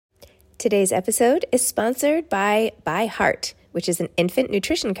Today's episode is sponsored by ByHeart, which is an infant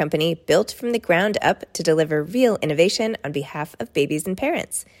nutrition company built from the ground up to deliver real innovation on behalf of babies and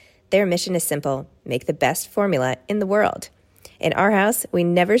parents. Their mission is simple: make the best formula in the world. In our house, we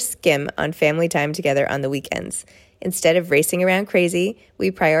never skim on family time together on the weekends. Instead of racing around crazy,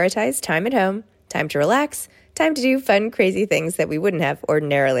 we prioritize time at home, time to relax, time to do fun, crazy things that we wouldn't have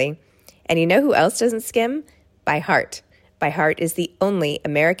ordinarily. And you know who else doesn't skim? ByHeart. ByHeart is the only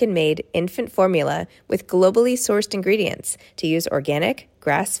American-made infant formula with globally sourced ingredients to use organic,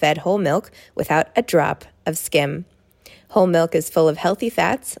 grass-fed whole milk without a drop of skim. Whole milk is full of healthy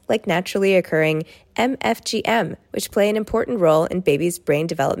fats like naturally occurring MFGM, which play an important role in babies' brain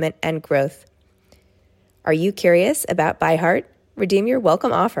development and growth. Are you curious about ByHeart? Redeem your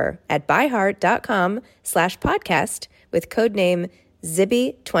welcome offer at byheart.com/podcast with codename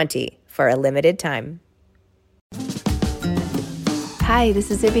Zibby20 for a limited time. Hi, this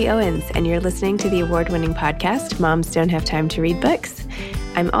is Zibby Owens, and you're listening to the award-winning podcast, Moms Don't Have Time to Read Books.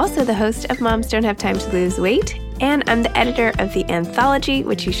 I'm also the host of Moms Don't Have Time to Lose Weight, and I'm the editor of the anthology,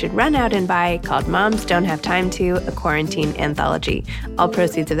 which you should run out and buy, called Moms Don't Have Time to, a quarantine anthology. All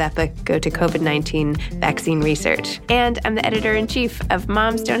proceeds of that book go to COVID-19 vaccine research. And I'm the editor-in-chief of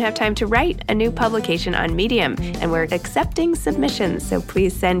Moms Don't Have Time to Write, a new publication on Medium, and we're accepting submissions, so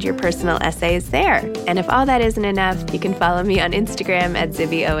please send your personal essays there. And if all that isn't enough, you can follow me on Instagram at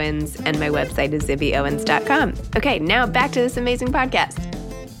Zibby Owens, and my website is zibbyowens.com. Okay, now back to this amazing podcast.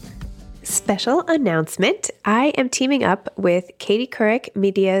 Special announcement. I am teaming up with Katie Couric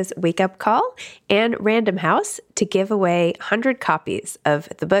Media's Wake Up Call and Random House to give away 100 copies of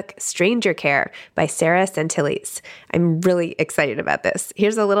the book Stranger Care by Sarah Santilles. I'm really excited about this.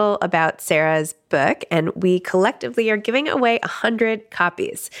 Here's a little about Sarah's book, and we collectively are giving away 100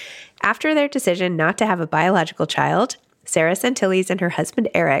 copies. After their decision not to have a biological child, Sarah Santilles and her husband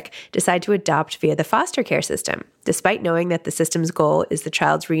Eric decide to adopt via the foster care system. Despite knowing that the system's goal is the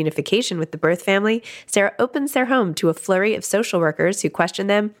child's reunification with the birth family, Sarah opens their home to a flurry of social workers who question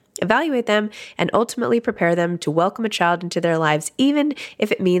them, evaluate them, and ultimately prepare them to welcome a child into their lives, even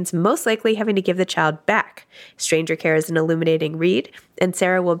if it means most likely having to give the child back. Stranger Care is an illuminating read, and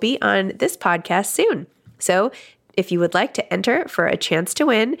Sarah will be on this podcast soon. So, if you would like to enter for a chance to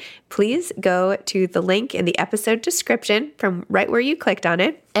win, please go to the link in the episode description from right where you clicked on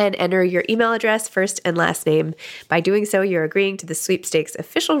it and enter your email address, first and last name. By doing so, you're agreeing to the sweepstakes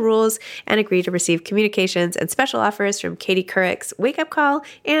official rules and agree to receive communications and special offers from Katie Couric's Wake Up Call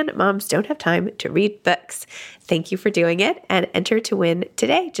and Moms Don't Have Time to Read Books. Thank you for doing it, and enter to win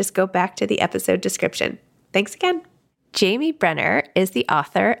today. Just go back to the episode description. Thanks again. Jamie Brenner is the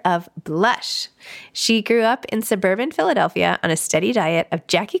author of Blush. She grew up in suburban Philadelphia on a steady diet of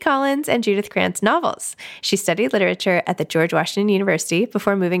Jackie Collins and Judith Krantz novels. She studied literature at the George Washington University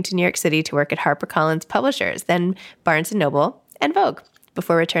before moving to New York City to work at HarperCollins Publishers, then Barnes & Noble and Vogue,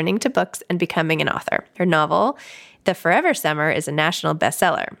 before returning to books and becoming an author. Her novel, The Forever Summer, is a national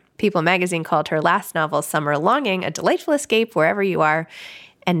bestseller. People magazine called her last novel, Summer Longing, a delightful escape wherever you are.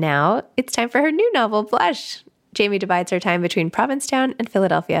 And now it's time for her new novel, Blush. Jamie divides her time between Provincetown and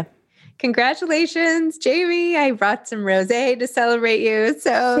Philadelphia. Congratulations, Jamie. I brought some rosé to celebrate you.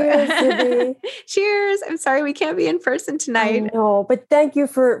 So cheers, cheers. I'm sorry we can't be in person tonight. No, but thank you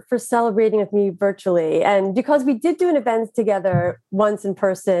for celebrating with me virtually. And because we did do an event together once in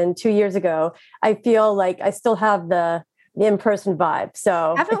person 2 years ago, I feel like I still have the in-person vibe.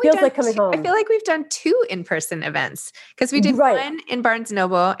 So it feels like coming home. I feel like we've done 2 in-person events because we did one in Barnes &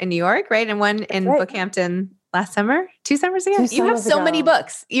 Noble in New York, right? And one in Bookhampton last summer, 2 summers ago. You have so many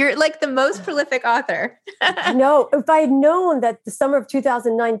books. You're like the most prolific author. No, if I had known that the summer of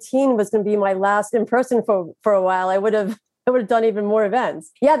 2019 was going to be my last in person for a while, I would have done even more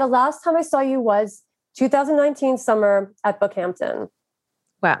events. Yeah, the last time I saw you was 2019 summer at Bookhampton.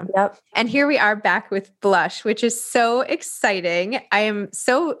 Wow. Yep. And here we are back with Blush, which is so exciting.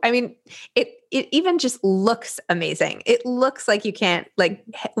 It even just looks amazing. It looks like you can't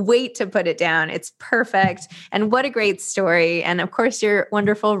wait to put it down. It's perfect. And what a great story. And of course your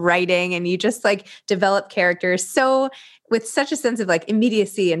wonderful writing, and you just develop characters with such a sense of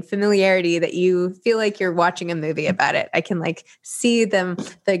immediacy and familiarity that you feel like you're watching a movie about it. I can see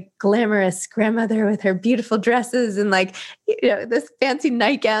the glamorous grandmother with her beautiful dresses and this fancy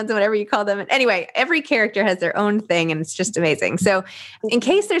nightgowns and whatever you call them. And anyway, every character has their own thing and it's just amazing. So in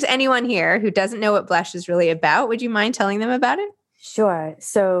case there's anyone here who doesn't know what Blush is really about, would you mind telling them about it? Sure.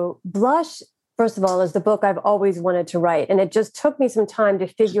 So Blush, first of all, is the book I've always wanted to write. And it just took me some time to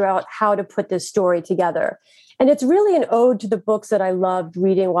figure out how to put this story together. And it's really an ode to the books that I loved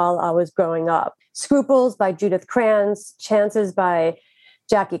reading while I was growing up. Scruples by Judith Krantz, Chances by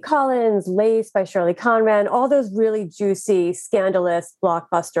Jackie Collins, Lace by Shirley Conran, all those really juicy, scandalous,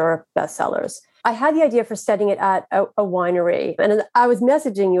 blockbuster bestsellers. I had the idea for setting it at a winery. And I was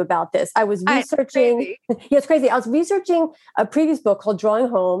messaging you about this. I was researching. Yeah, it's crazy. I was researching a previous book called Drawing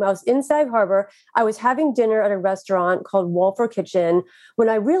Home. I was in Sag Harbor. I was having dinner at a restaurant called Wolfer Kitchen when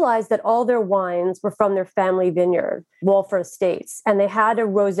I realized that all their wines were from their family vineyard, Wolfer Estates. And they had a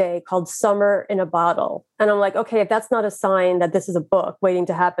rosé called Summer in a Bottle. And I'm like, okay, if that's not a sign that this is a book waiting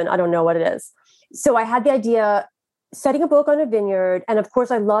to happen, I don't know what it is. So I had the idea setting a book on a vineyard. And of course,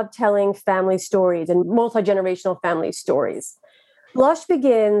 I love telling family stories and multi-generational family stories. Blush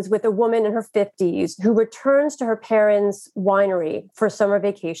begins with a woman in her 50s who returns to her parents' winery for summer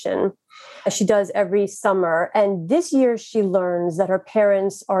vacation, as she does every summer. And this year, she learns that her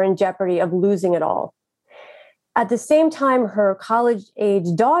parents are in jeopardy of losing it all. At the same time, her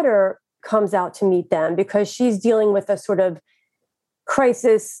college-age daughter comes out to meet them because she's dealing with a sort of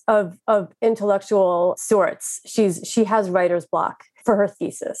crisis of intellectual sorts. She has writer's block for her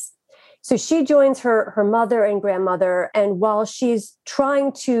thesis. So she joins her mother and grandmother. And while she's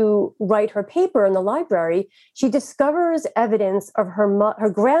trying to write her paper in the library, she discovers evidence of her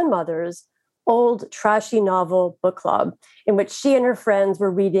grandmother's old trashy novel book club, in which she and her friends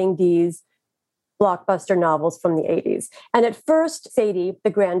were reading these blockbuster novels from the 80s. And at first, Sadie, the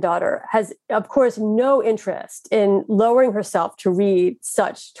granddaughter, has, of course, no interest in lowering herself to read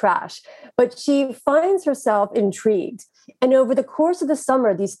such trash, but she finds herself intrigued. And over the course of the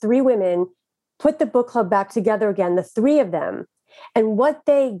summer, these three women put the book club back together again, the three of them. And what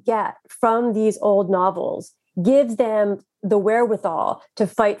they get from these old novels gives them the wherewithal to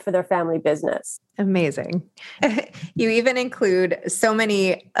fight for their family business. Amazing. You even include so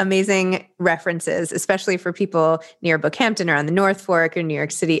many amazing references, especially for people near Bookhampton or on the North Fork or New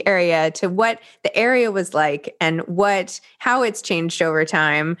York City area, to what the area was like and how it's changed over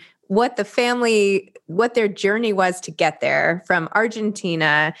time, what their journey was to get there, from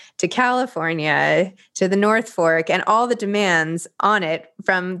Argentina to California to the North Fork, and all the demands on it,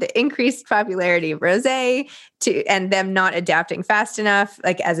 from the increased popularity of rosé and them not adapting fast enough,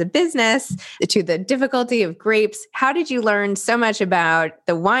 like as a business, to the difficulty of grapes. How did you learn so much about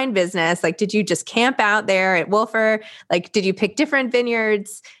the wine business? Like, did you just camp out there at Wolfer? Like, did you pick different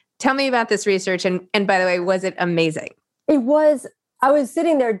vineyards? Tell me about this research. And by the way, was it amazing? It was. I was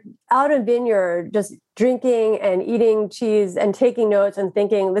sitting there out in vineyard, just drinking and eating cheese and taking notes and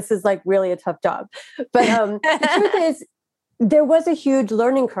thinking, this is like really a tough job. But the truth is, there was a huge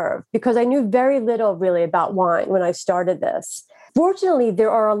learning curve because I knew very little really about wine when I started this. Fortunately,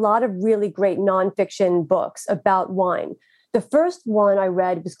 there are a lot of really great nonfiction books about wine. The first one I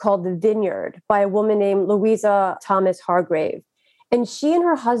read was called The Vineyard by a woman named Louisa Thomas Hargrave. And she and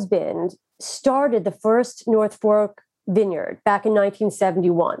her husband started the first North Fork vineyard back in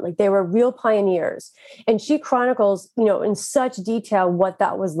 1971. Like, they were real pioneers. And she chronicles, in such detail what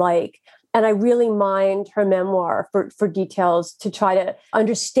that was like. And I really mined her memoir for details to try to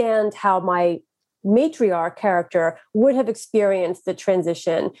understand how my matriarch character would have experienced the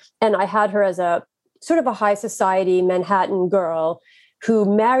transition. And I had her as a sort of a high society Manhattan girl who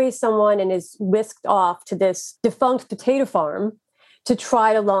marries someone and is whisked off to this defunct potato farm to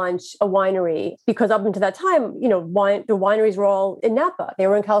try to launch a winery, because up until that time, the wineries were all in Napa. They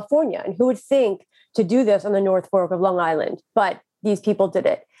were in California. And who would think to do this on the North Fork of Long Island? But these people did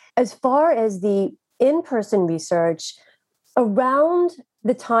it. As far as the in-person research, around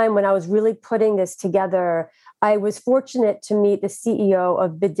the time when I was really putting this together, I was fortunate to meet the CEO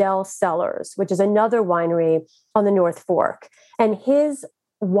of Bedell Cellars, which is another winery on the North Fork. And his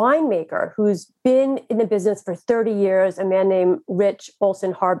winemaker, who's been in the business for 30 years, a man named Rich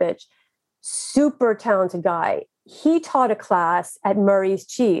Olson Harbich, super talented guy. He taught a class at Murray's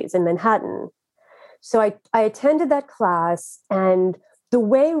Cheese in Manhattan. So I attended that class, and the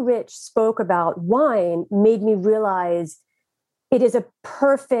way Rich spoke about wine made me realize it is a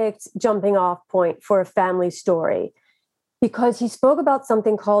perfect jumping off point for a family story, because he spoke about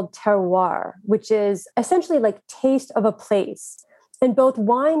something called terroir, which is essentially like taste of a place. And both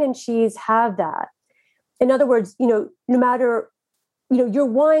wine and cheese have that. In other words, no matter, your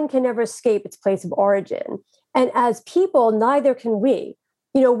wine can never escape its place of origin. And as people, neither can we.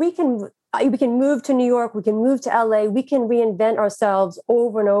 We can move to New York, we can move to LA, we can reinvent ourselves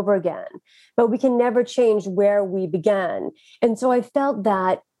over and over again, but we can never change where we began. And so I felt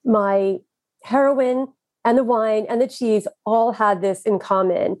that my heroine and the wine and the cheese all had this in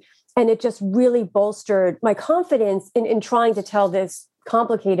common. And it just really bolstered my confidence in trying to tell this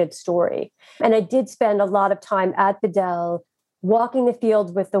complicated story. And I did spend a lot of time at Bedell walking the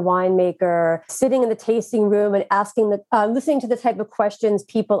field with the winemaker, sitting in the tasting room and listening to the type of questions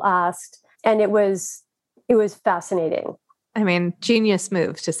people asked. And it was fascinating. I mean, genius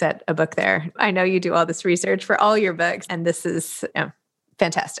move to set a book there. I know you do all this research for all your books, and this is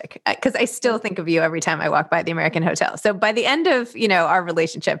fantastic, because I still think of you every time I walk by the American Hotel. So by the end of, our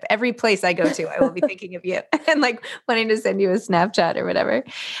relationship, every place I go to, I will be thinking of you and like wanting to send you a Snapchat or whatever.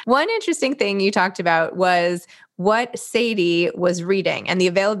 One interesting thing you talked about was what Sadie was reading and the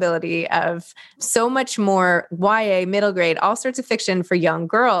availability of so much more YA, middle grade, all sorts of fiction for young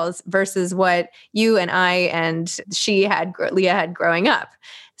girls versus what you and I and Leah had growing up.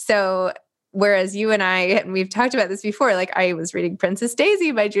 So whereas you and and we've talked about this before, like I was reading Princess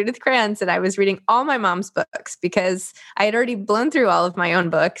Daisy by Judith Krantz, and I was reading all my mom's books because I had already blown through all of my own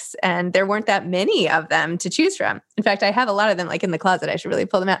books and there weren't that many of them to choose from. In fact, I have a lot of them like in the closet. I should really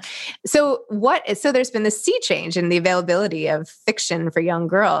pull them out. So there's been this sea change in the availability of fiction for young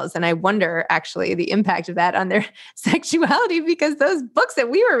girls. And I wonder actually the impact of that on their sexuality, because those books that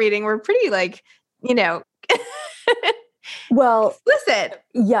we were reading were pretty well, explicit.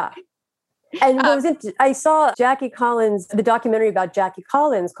 Yeah. And I saw Jackie Collins, the documentary about Jackie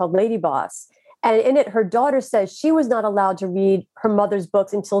Collins called Lady Boss. And in it, her daughter says she was not allowed to read her mother's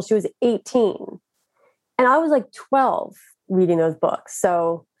books until she was 18. And I was like 12 reading those books.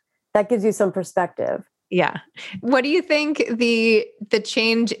 So that gives you some perspective. Yeah. What do you think the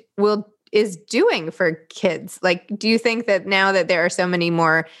change is doing for kids? Like, do you think that now that there are so many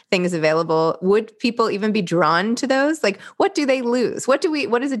more things available, would people even be drawn to those? Like, what do they lose? What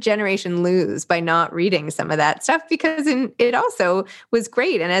does a generation lose by not reading some of that stuff? Because it also was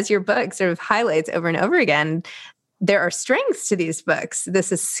great. And as your book sort of highlights over and over again, there are strengths to these books,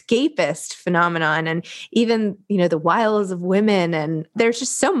 this escapist phenomenon, and even, the wiles of women. And there's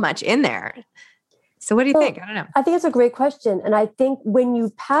just so much in there. So what do you think? I don't know. I think it's a great question. And I think when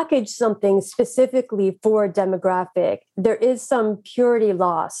you package something specifically for a demographic, there is some purity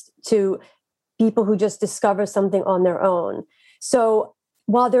lost to people who just discover something on their own. So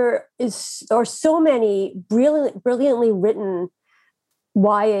while there are so many brilliantly written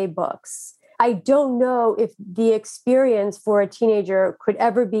YA books, I don't know if the experience for a teenager could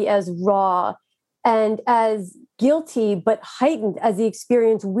ever be as raw and as guilty, but heightened as the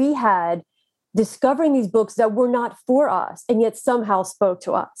experience we had discovering these books that were not for us and yet somehow spoke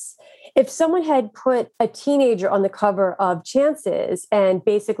to us. If someone had put a teenager on the cover of Chances and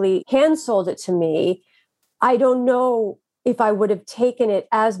basically hand-sold it to me, I don't know if I would have taken it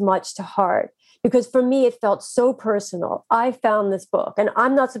as much to heart, because for me, it felt so personal. I found this book and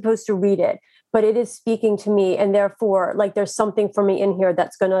I'm not supposed to read it, but it is speaking to me. And therefore, like, there's something for me in here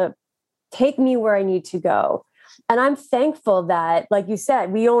that's going to take me where I need to go. And I'm thankful that, like you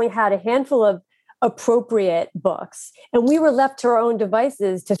said, we only had a handful of appropriate books and we were left to our own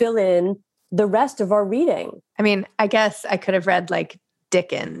devices to fill in the rest of our reading. I mean, I guess I could have read like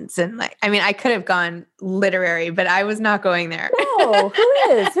Dickens and I could have gone literary, but I was not going there. No, who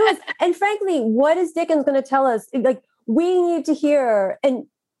is? And frankly, what is Dickens going to tell us? Like, we needed to hear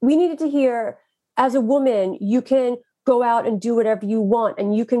as a woman, you can go out and do whatever you want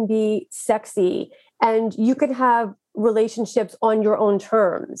and you can be sexy and you can have relationships on your own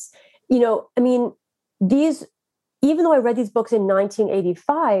terms. Even though I read these books in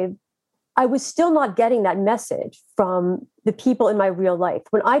 1985, I was still not getting that message from the people in my real life.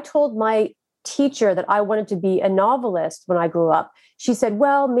 When I told my teacher that I wanted to be a novelist when I grew up, she said,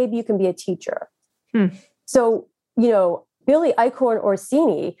 well, maybe you can be a teacher. So, Billy Eichhorn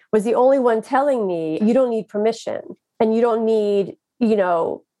Orsini was the only one telling me you don't need permission and you don't need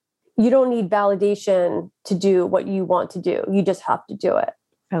validation to do what you want to do. You just have to do it.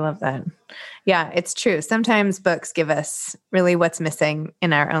 I love that. Yeah, it's true. Sometimes books give us really what's missing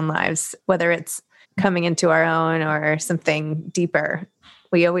in our own lives, whether it's coming into our own or something deeper.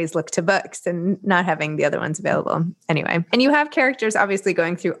 We always look to books and not having the other ones available. Anyway, and you have characters obviously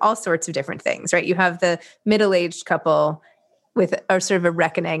going through all sorts of different things, right? You have the middle-aged couple with a sort of a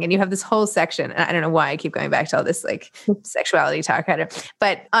reckoning, and you have this whole section. And I don't know why I keep going back to all this like sexuality talk,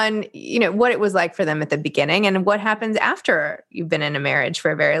 but on, what it was like for them at the beginning and what happens after you've been in a marriage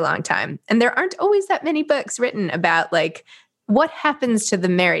for a very long time. And there aren't always that many books written about like what happens to the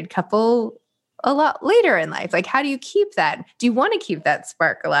married couple a lot later in life. Like, how do you keep that? Do you want to keep that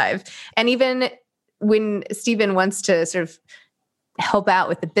spark alive? And even when Stephen wants to sort of help out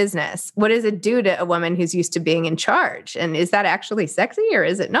with the business, what does it do to a woman who's used to being in charge? And is that actually sexy or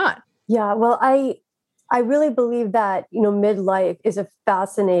is it not? Yeah, well, I really believe that, midlife is a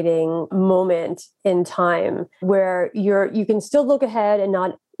fascinating moment in time where you can still look ahead and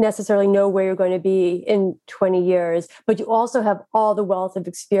not necessarily know where you're going to be in 20 years, but you also have all the wealth of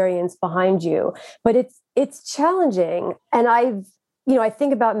experience behind you. But it's challenging. And I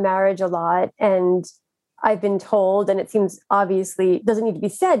think about marriage a lot, and I've been told, and it seems obviously doesn't need to be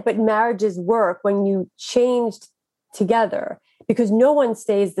said, but marriages work when you changed together, because no one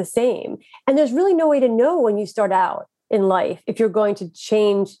stays the same. And there's really no way to know when you start out in life if you're going to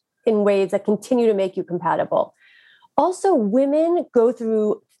change in ways that continue to make you compatible. Also, women go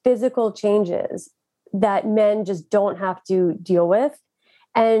through physical changes that men just don't have to deal with.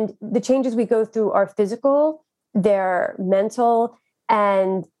 And the changes we go through are physical, they're mental,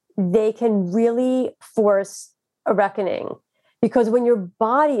 and they can really force a reckoning. Because when your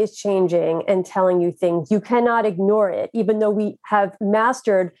body is changing and telling you things, you cannot ignore it, even though we have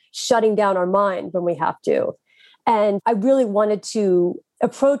mastered shutting down our mind when we have to. And I really wanted to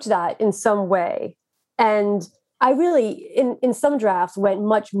approach that in some way. And I really, in some drafts, went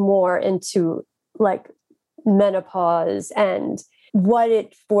much more into like menopause and what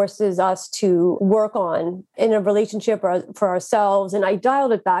it forces us to work on in a relationship or for ourselves. And I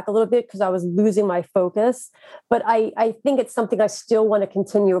dialed it back a little bit because I was losing my focus. But I think it's something I still want to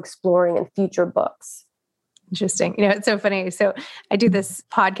continue exploring in future books. Interesting. It's so funny. So I do this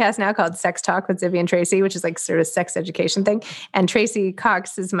podcast now called Sex Talk with Zibby and Tracy, which is like sort of sex education thing. And Tracy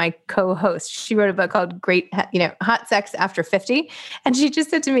Cox is my co-host. She wrote a book called Hot Sex After 50. And she just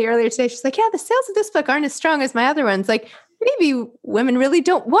said to me earlier today, she's like, yeah, the sales of this book aren't as strong as my other ones. Like maybe women really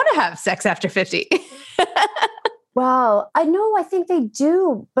don't want to have sex after 50. Well, I think they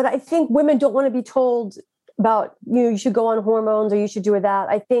do, but I think women don't want to be told about, you should go on hormones or you should do that.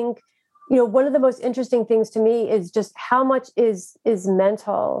 I think, one of the most interesting things to me is just how much is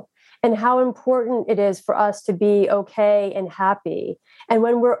mental and how important it is for us to be okay and happy. And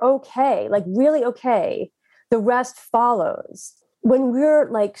when we're okay, like really okay, the rest follows. When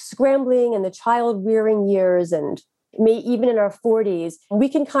we're like scrambling in the child rearing years and even in our 40s, we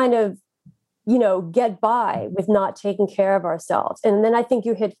can kind of, get by with not taking care of ourselves. And then I think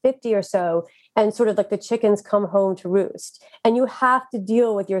you hit 50 or so and sort of like the chickens come home to roost and you have to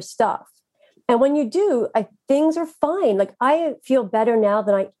deal with your stuff. And when you do, things are fine. Like I feel better now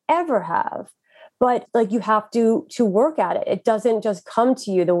than I ever have, but like you have to work at it. It doesn't just come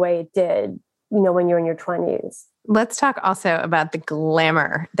to you the way it did, when you're in your 20s. Let's talk also about the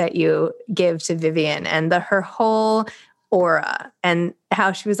glamour that you give to Vivian and her whole aura and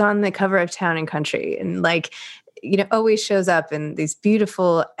how she was on the cover of Town and Country and always shows up in these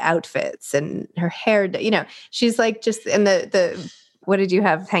beautiful outfits and her hair, she's like just in the what did you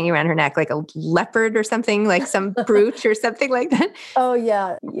have hanging around her neck? Like a leopard or something, like some brooch or something like that? Oh,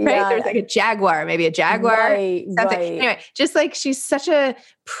 yeah. Right? There's like a jaguar, maybe a jaguar. Right, something. Right. Anyway, just like she's such a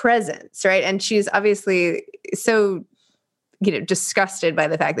presence, right? And she's obviously so, disgusted by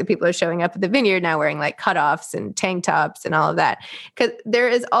the fact that people are showing up at the vineyard now wearing like cutoffs and tank tops and all of that. Because there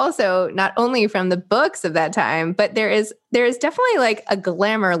is also, not only from the books of that time, but there is definitely like a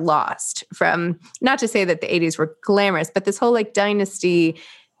glamour lost from, not to say that the 80s were glamorous, but this whole like dynasty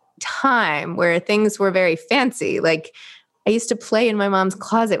time where things were very fancy. Like I used to play in my mom's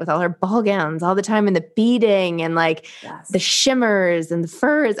closet with all her ball gowns all the time and the beading and like the shimmers and the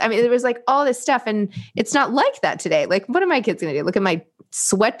furs. I mean, there was like all this stuff and it's not like that today. Like, what are my kids going to do? Look at my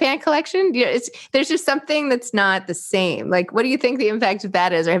sweatpant collection? There's just something that's not the same. Like, what do you think the impact of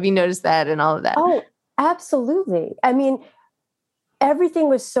that is? Or have you noticed that and all of that? Oh, absolutely. I mean, everything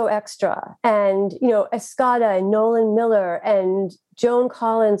was so extra. And, Escada and Nolan Miller and Joan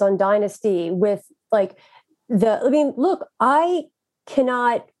Collins on Dynasty with like, look, I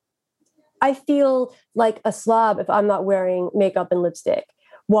feel like a slob if I'm not wearing makeup and lipstick.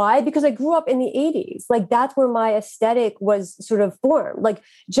 Why? Because I grew up in the 80s. Like that's where my aesthetic was sort of formed. Like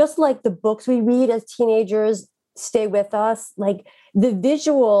just like the books we read as teenagers stay with us, like the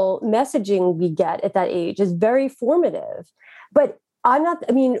visual messaging we get at that age is very formative. But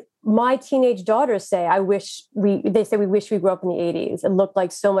my teenage daughters say, we wish we grew up in the 80s. It looked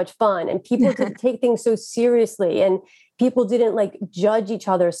like so much fun. And people didn't take things so seriously. And people didn't like judge each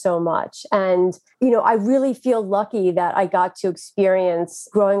other so much. And, I really feel lucky that I got to experience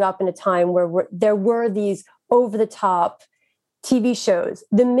growing up in a time where there were these over the top TV shows,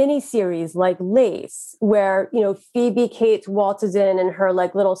 the miniseries like Lace, where, Phoebe Cates waltzes in her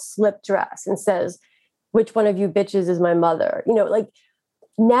like little slip dress and says, which one of you bitches is my mother?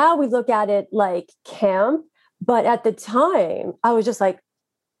 Now we look at it like camp, but at the time I was just like,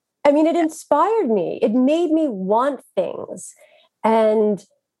 it inspired me. It made me want things and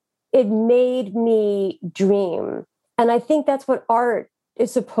it made me dream. And I think that's what art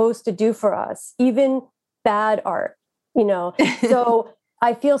is supposed to do for us, even bad art, So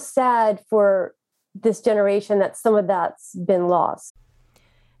I feel sad for this generation that some of that's been lost.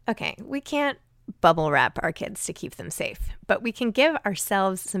 Okay, we can't bubble wrap our kids to keep them safe, but we can give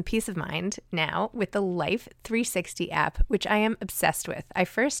ourselves some peace of mind now with the Life 360 app, which I am obsessed with. I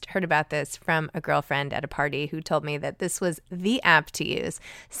first heard about this from a girlfriend at a party who told me that this was the app to use.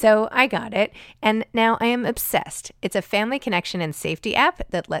 So I got it, and now I am obsessed. It's a family connection and safety app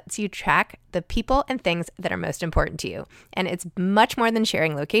that lets you track the people and things that are most important to you. And it's much more than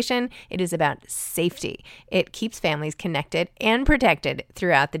sharing location. It is about safety. It keeps families connected and protected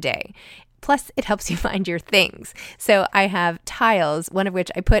throughout the day. Plus, it helps you find your things. So I have tiles, one of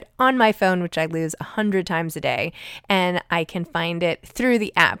which I put on my phone, which I lose 100 times a day, and I can find it through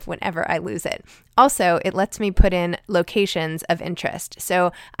the app whenever I lose it. Also, it lets me put in locations of interest.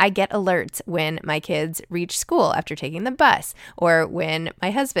 So I get alerts when my kids reach school after taking the bus, or when my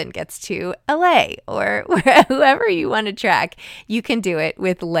husband gets to LA, or whoever you want to track. You can do it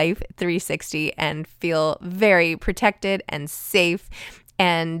with Life 360 and feel very protected and safe.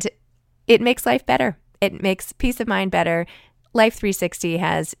 And it makes life better. It makes peace of mind better. Life 360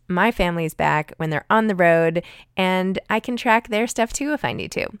 has my family's back when they're on the road, and I can track their stuff too if I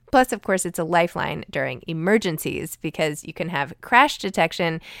need to. Plus, of course, it's a lifeline during emergencies because you can have crash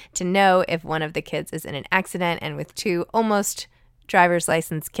detection to know if one of the kids is in an accident. And with 2 almost driver's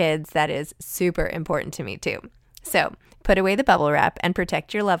license kids, that is super important to me too. So put away the bubble wrap and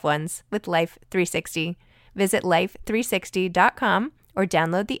protect your loved ones with Life 360. Visit life360.com or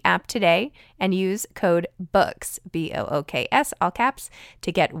download the app today and use code BOOKS, BOOKS, all caps,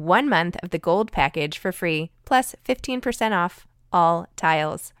 to get 1 month of the gold package for free, plus 15% off all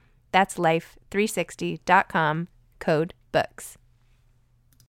tiles. That's life360.com, code BOOKS.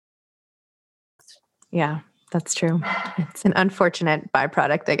 Yeah, that's true. It's an unfortunate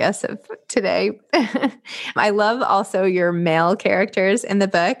byproduct, I guess, of today. I love also your male characters in the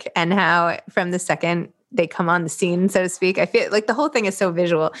book and how from the second they come on the scene, so to speak. I feel like the whole thing is so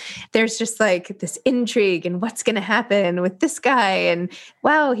visual. There's just like this intrigue and what's going to happen with this guy. And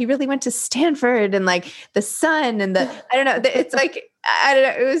wow, he really went to Stanford, and like the son and I don't know. It's like, I don't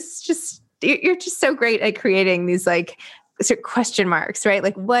know. It was just, you're just so great at creating these like sort of question marks, right?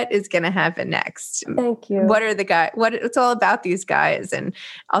 Like what is going to happen next? Thank you. What are the guys, it's all about these guys, and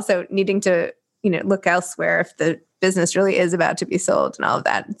also needing to, look elsewhere if the business really is about to be sold and all of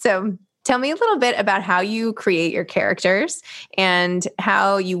that. So tell me a little bit about how you create your characters and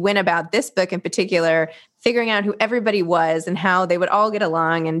how you went about this book in particular, figuring out who everybody was and how they would all get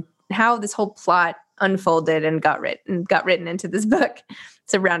along and how this whole plot unfolded and got written into this book.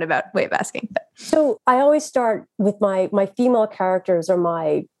 It's a roundabout way of asking. So I always start with my female characters are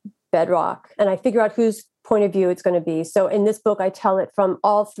my bedrock, and I figure out whose point of view it's going to be. So in this book, I tell it from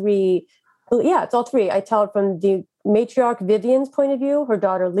all three. Yeah, it's all three. I tell it from the matriarch Vivian's point of view, her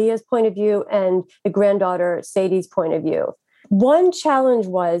daughter Leah's point of view, and the granddaughter Sadie's point of view. One challenge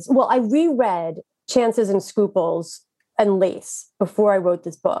was, I reread Chances and Scruples and Lace before I wrote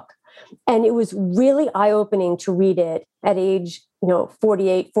this book. And it was really eye-opening to read it at age,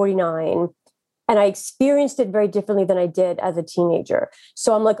 48, 49. And I experienced it very differently than I did as a teenager.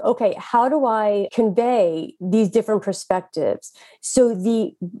 So I'm like, okay, how do I convey these different perspectives? So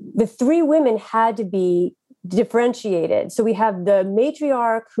the 3 women had to be differentiated. So we have the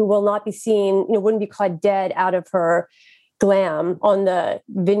matriarch who will not be seen, wouldn't be caught dead out of her glam on the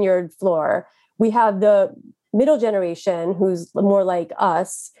vineyard floor. We have the middle generation who's more like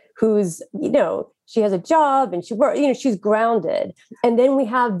us, who's, she has a job and she works, she's grounded. And then we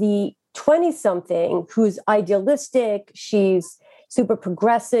have the 20-something who's idealistic, she's super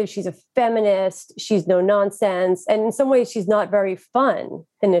progressive, she's a feminist, she's no nonsense, and in some ways she's not very fun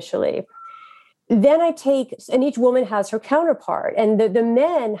initially. Then and each woman has her counterpart, and the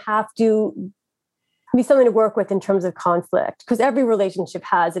men have to be something to work with in terms of conflict, because every relationship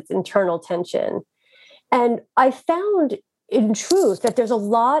has its internal tension. And I found in truth that there's a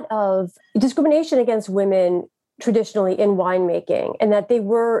lot of discrimination against women traditionally in winemaking, and that they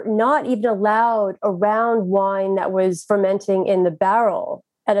were not even allowed around wine that was fermenting in the barrel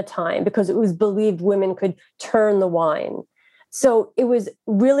at a time because it was believed women could turn the wine. So it was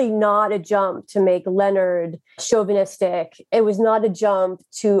really not a jump to make Leonard chauvinistic. It was not a jump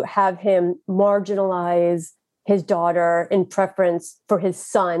to have him marginalize his daughter in preference for his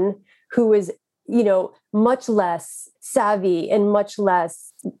son, who was, much less savvy and much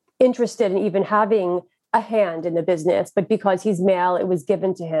less interested in even having a hand in the business, but because he's male, it was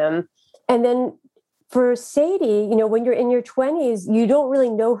given to him. And then for Sadie, when you're in your 20s, you don't really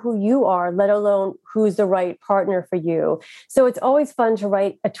know who you are, let alone who's the right partner for you. So it's always fun to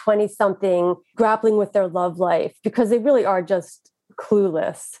write a 20-something grappling with their love life, because they really are just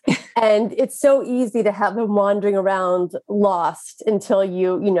clueless. And it's so easy to have them wandering around lost until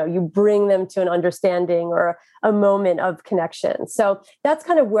you bring them to an understanding or a moment of connection. So that's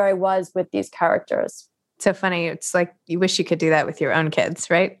kind of where I was with these characters. So funny. It's like you wish you could do that with your own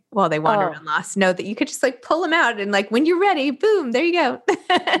kids, right? While they wander around lost. Know that you could just like pull them out and like when you're ready, boom, there you go.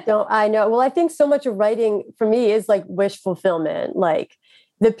 I know. Well, I think so much of writing for me is like wish fulfillment. Like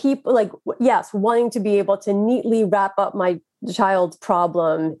the people, like, yes, wanting to be able to neatly wrap up my child's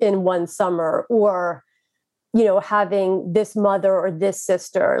problem in one summer, or, having this mother or this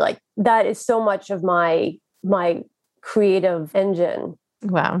sister, like that is so much of my creative engine.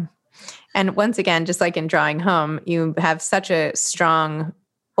 Wow. And once again, just like in Drawing Home, you have such a strong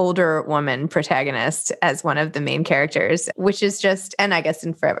older woman protagonist as one of the main characters, which is just, and I guess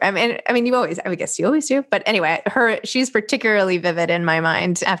in Forever. I guess you always do. But anyway, she's particularly vivid in my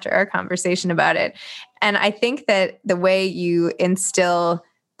mind after our conversation about it. And I think that the way you instill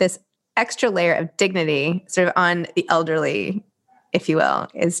this extra layer of dignity sort of on the elderly, if you will,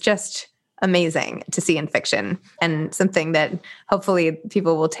 is just amazing to see in fiction, and something that hopefully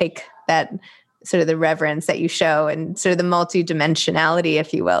people will take that sort of the reverence that you show and sort of the multidimensionality,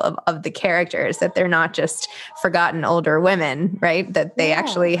 if you will, of the characters, that they're not just forgotten older women, right? That they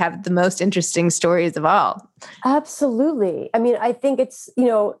actually have the most interesting stories of all. Absolutely. I mean, I think it's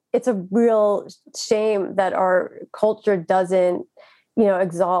a real shame that our culture doesn't,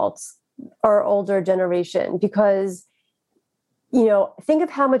 exalt our older generation, because think of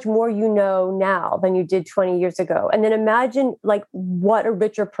how much more you know now than you did 20 years ago. And then imagine like what a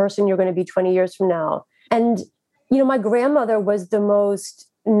richer person you're going to be 20 years from now. And, my grandmother was the most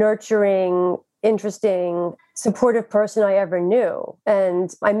nurturing, interesting, supportive person I ever knew.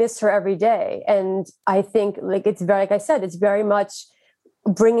 And I miss her every day. And I think like I said, it's very much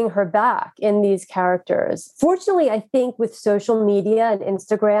bringing her back in these characters. Fortunately, I think with social media and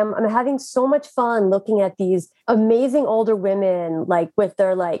Instagram, I'm having so much fun looking at these amazing older women, like with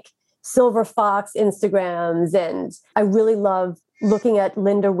their like silver fox Instagrams. And I really love looking at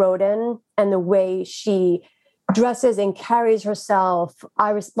Linda Roden and the way she dresses and carries herself.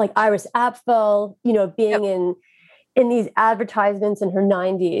 Iris Apfel, being in these advertisements in her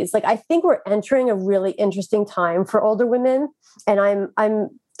 90s. Like, I think we're entering a really interesting time for older women, and I'm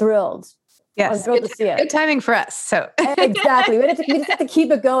thrilled. Yes, I'm thrilled to see it. Good timing for us. So exactly, we just have to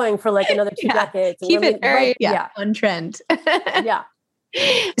keep it going for like another 2 decades. Keep it very on trend. Yeah.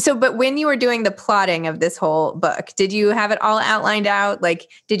 So, but when you were doing the plotting of this whole book, did you have it all outlined out? Like,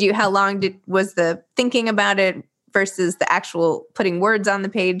 how long was the thinking about it versus the actual putting words on the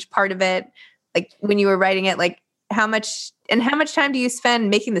page part of it? Like when you were writing it, like how much time do you spend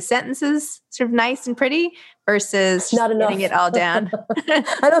making the sentences sort of nice and pretty versus not enough. Getting it all down?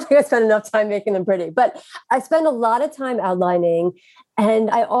 I don't think I spend enough time making them pretty, but I spend a lot of time outlining, and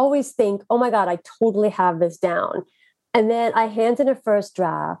I always think, oh my God, I totally have this down. And then I hand in a first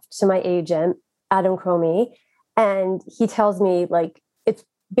draft to my agent, Adam Cromie, and he tells me like, it's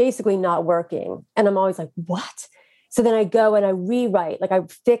basically not working. And I'm always like, what? So then I go and I rewrite, like I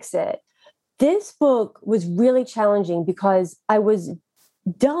fix it. This book was really challenging because I was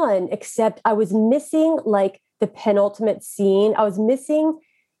done, except I was missing like the penultimate scene. I was missing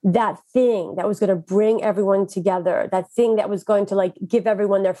that thing that was going to bring everyone together, that thing that was going to like give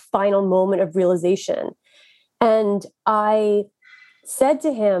everyone their final moment of realization. And I said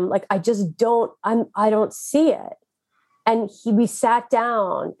to him, like, I don't see it. And we sat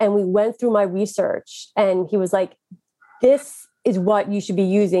down and we went through my research, and he was like, this is what you should be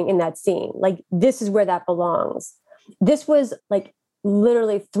using in that scene. Like, this is where that belongs. This was like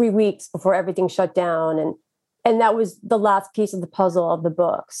literally 3 weeks before everything shut down. And that was the last piece of the puzzle of the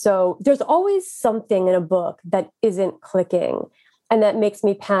book. So there's always something in a book that isn't clicking and that makes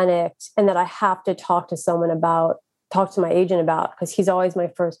me panicked, and that I have to talk to my agent about, because he's always my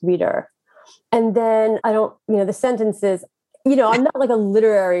first reader. And then the sentences, I'm not like a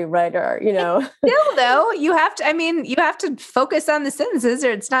literary writer, Still though, you have to focus on the sentences,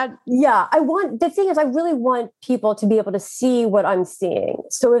 or it's not. Yeah. The thing is, I really want people to be able to see what I'm seeing.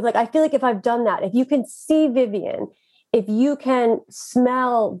 So I feel like if I've done that, if you can see Vivian, if you can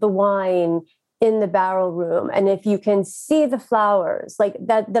smell the wine in the barrel room, and if you can see the flowers like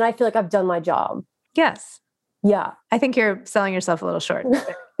that, then I feel like I've done my job. Yes. Yeah. I think you're selling yourself a little short.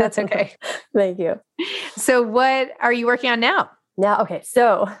 That's okay. Thank you. So what are you working on now? Okay.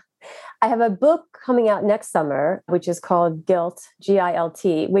 So I have a book coming out next summer, which is called Gilt, Gilt,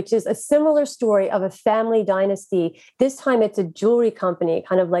 which is a similar story of a family dynasty. This time it's a jewelry company,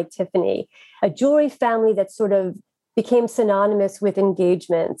 kind of like Tiffany, a jewelry family that sort of became synonymous with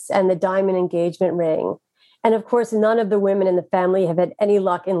engagements and the diamond engagement ring. And of course, none of the women in the family have had any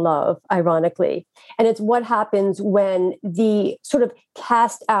luck in love, ironically. And it's what happens when the sort of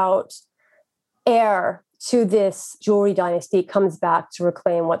cast out heir to this jewelry dynasty comes back to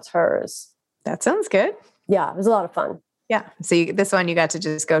reclaim what's hers. That sounds good. Yeah, it was a lot of fun. Yeah. So this one, you got to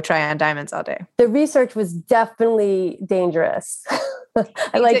just go try on diamonds all day. The research was definitely dangerous.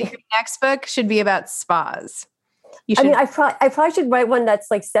 Your next book should be about spas. I probably should write one that's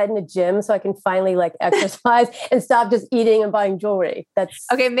like set in a gym so I can finally like exercise and stop just eating and buying jewelry. That's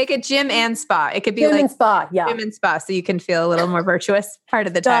okay. Make it gym and spa. It could be gym like and spa, yeah. Gym and spa, so you can feel a little more virtuous part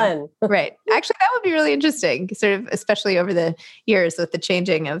of the time. Right. Actually, that would be really interesting, sort of, especially over the years with the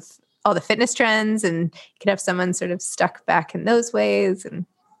changing of all the fitness trends, and you could have someone sort of stuck back in those ways and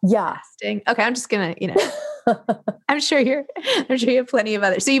fasting. Okay, I'm just gonna, I'm sure you have plenty of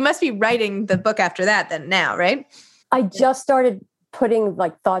others. So you must be writing the book after that then now, right? I just started putting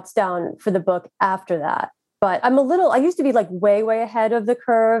like thoughts down for the book after that. But I used to be like way, way ahead of the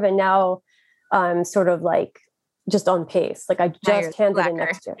curve. And now I'm sort of like just on pace. Like I just handed in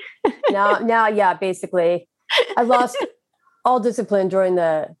next year. Now, yeah, basically I lost all discipline during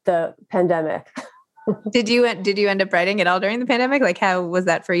the pandemic. Did you end up writing it all during the pandemic? Like, how was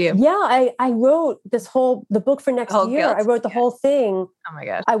that for you? Yeah, I wrote the book for next year. I wrote the whole thing. Oh my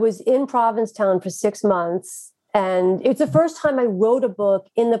God. I was in Provincetown for 6 months. And it's the first time I wrote a book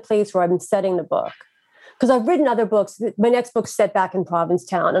in the place where I'm setting the book. Because I've written other books. My next book's set back in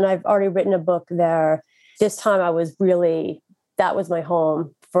Provincetown, and I've already written a book there. This time that was my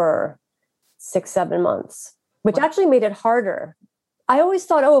home for 6-7 months, which actually made it harder. I always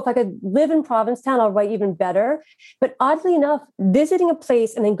thought, if I could live in Provincetown, I'll write even better. But oddly enough, visiting a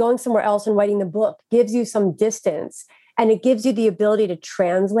place and then going somewhere else and writing the book gives you some distance, and it gives you the ability to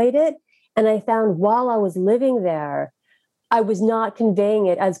translate it. And I found while I was living there, I was not conveying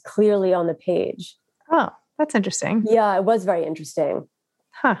it as clearly on the page. Oh, that's interesting. Yeah, it was very interesting.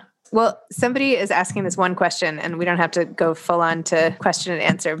 Huh. Well, somebody is asking this one question, and we don't have to go full on to question and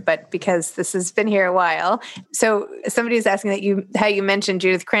answer, but because this has been here a while. So somebody is asking how you mentioned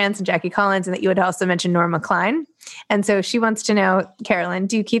Judith Krantz and Jackie Collins, and that you would also mention Norma Klein. And so she wants to know, Carolyn,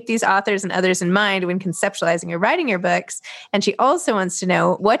 do you keep these authors and others in mind when conceptualizing or writing your books? And she also wants to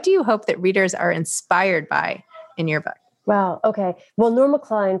know, what do you hope that readers are inspired by in your book? Wow. Okay. Well, Norma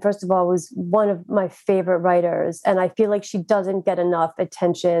Klein, first of all, was one of my favorite writers, and I feel like she doesn't get enough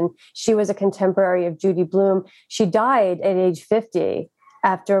attention. She was a contemporary of Judy Blume. She died at age 50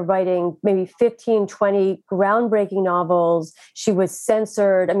 after writing maybe 15, 20 groundbreaking novels. She was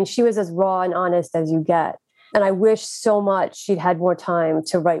censored. I mean, she was as raw and honest as you get. And I wish so much she'd had more time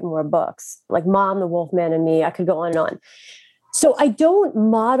to write more books, like Mom, The Wolfman and Me. I could go on and on. So I don't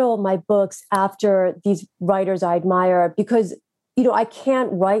model my books after these writers I admire because, I can't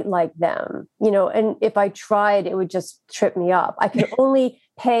write like them, and if I tried, it would just trip me up. I can only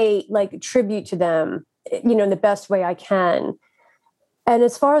pay like tribute to them, in the best way I can. And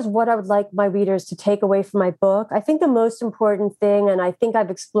as far as what I would like my readers to take away from my book, I think the most important thing, and I think I've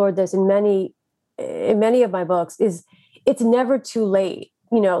explored this in many of my books, is it's never too late.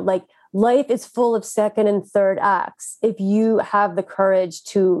 Life is full of second and third acts if you have the courage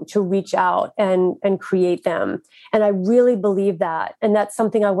to reach out and create them. And I really believe that. And that's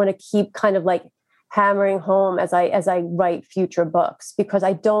something I want to keep kind of like hammering home as I write future books, because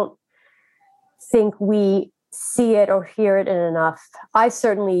I don't think we see it or hear it enough. I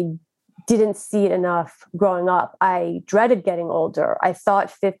certainly didn't see it enough growing up. I dreaded getting older. I thought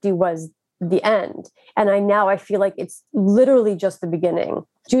 50 was the end. And I feel like it's literally just the beginning.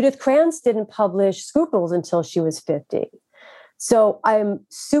 Judith Krantz didn't publish Scruples until she was 50. So I'm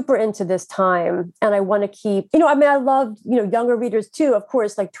super into this time, and I want to keep, I love, younger readers too. Of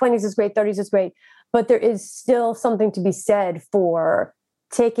course, like 20s is great, 30s is great, but there is still something to be said for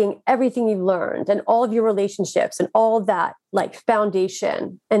taking everything you've learned and all of your relationships and all of that like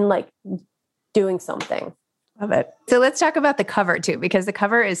foundation and like doing something. Love it. So let's talk about the cover too, because the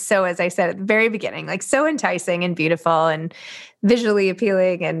cover is so, as I said at the very beginning, like so enticing and beautiful and visually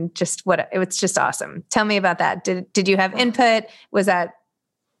appealing and it's just awesome. Tell me about that. Did you have input? Was that,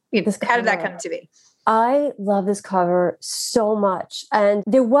 how did that come to be? I love this cover so much. And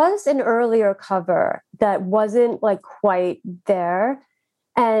there was an earlier cover that wasn't like quite there.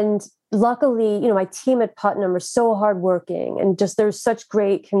 And luckily, my team at Putnam are so hardworking and just there's such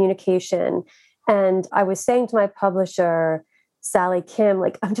great communication. And I was saying to my publisher, Sally Kim,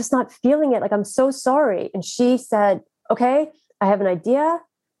 like, I'm just not feeling it. Like, I'm so sorry. And she said, okay, I have an idea.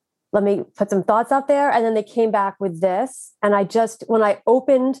 Let me put some thoughts out there. And then they came back with this. And when I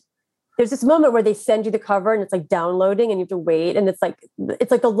opened there's this moment where they send you the cover and it's like downloading and you have to wait. And it's like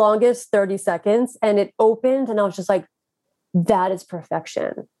the longest 30 seconds, and it opened and I was just like, that is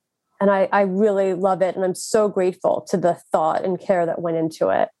perfection. And I really love it. And I'm so grateful to the thought and care that went into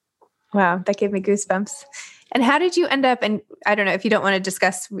it. Wow. That gave me goosebumps. And how did you end up, and I don't know if you don't want to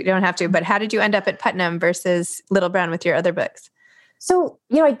discuss, we don't have to, but how did you end up at Putnam versus Little Brown with your other books? So,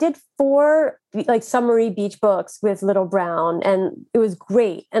 I did 4 like summary beach books with Little Brown, and it was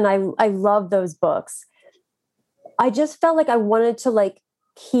great. And I love those books. I just felt like I wanted to like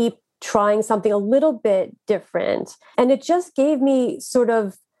keep trying something a little bit different. And it just gave me sort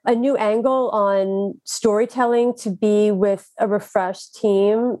of a new angle on storytelling to be with a refreshed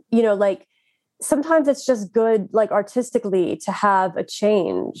team. Like sometimes it's just good, like artistically, to have a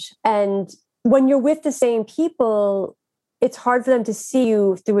change. And when you're with the same people, it's hard for them to see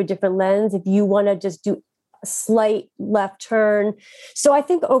you through a different lens if you want to just do a slight left turn. So I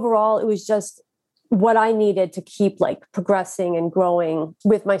think overall, it was just what I needed to keep like progressing and growing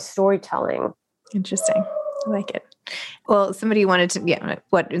with my storytelling. Interesting. I like it. Well, somebody wanted to,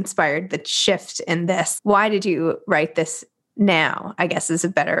 what inspired the shift in this? Why did you write this now? I guess is a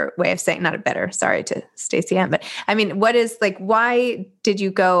better way of saying, not a better, sorry to Stacey Ann, but I mean, why did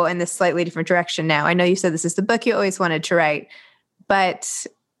you go in this slightly different direction now? I know you said this is the book you always wanted to write, but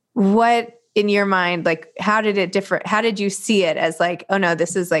what in your mind, like, how did it differ? How did you see it as like, oh no,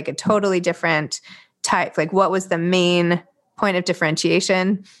 this is like a totally different type? Like, what was the main point of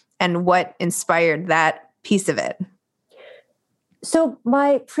differentiation and what inspired that piece of it? So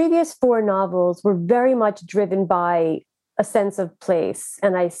my previous 4 novels were very much driven by a sense of place.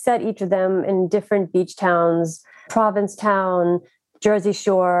 And I set each of them in different beach towns, Provincetown, Jersey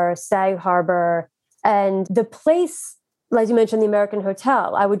Shore, Sag Harbor. And the place, as you mentioned, the American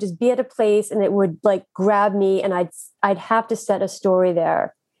Hotel, I would just be at a place and it would like grab me and I'd have to set a story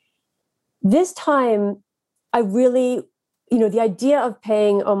there. This time, I really, the idea of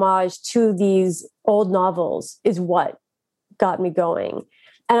paying homage to these old novels is what got me going.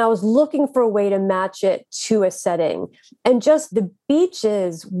 And I was looking for a way to match it to a setting. And just the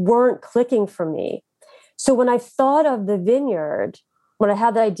beaches weren't clicking for me. So when I thought of the vineyard, when I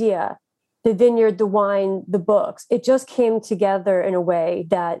had the idea, the vineyard, the wine, the books, it just came together in a way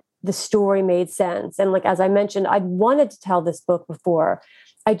that the story made sense. And like, as I mentioned, I'd wanted to tell this book before.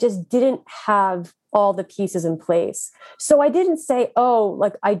 I just didn't have all the pieces in place. So I didn't say,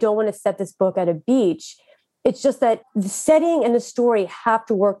 I don't want to set this book at a beach. It's just that the setting and the story have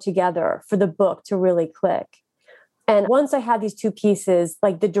to work together for the book to really click. And once I had these 2 pieces,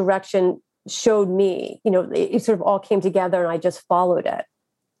 like the direction showed me, it sort of all came together and I just followed it.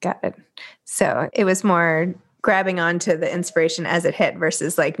 Got it. So it was more grabbing onto the inspiration as it hit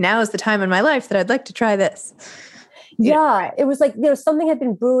versus like, now is the time in my life that I'd like to try this. Yeah, it was like, something had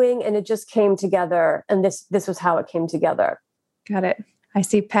been brewing and it just came together. And this was how it came together. Got it. I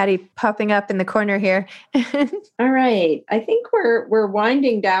see Patty popping up in the corner here. All right. I think we're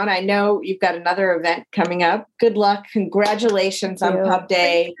winding down. I know you've got another event coming up. Good luck. Congratulations on Pub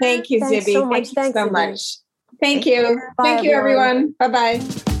Day. Thank you, Thanks Zibby. so much. Thank you so much. Thank you. Bye, Thank you, everyone. Bye-bye.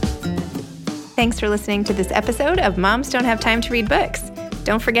 Thanks for listening to this episode of Moms Don't Have Time to Read Books.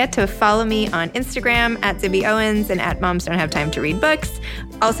 Don't forget to follow me on Instagram at Zibby Owens and at Moms Don't Have Time to Read Books.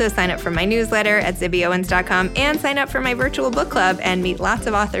 Also sign up for my newsletter at zibbyowens.com and sign up for my virtual book club and meet lots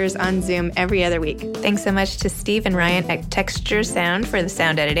of authors on Zoom every other week. Thanks so much to Steve and Ryan at Texture Sound for the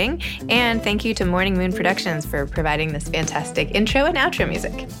sound editing. And thank you to Morning Moon Productions for providing this fantastic intro and outro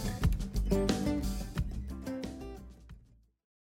music.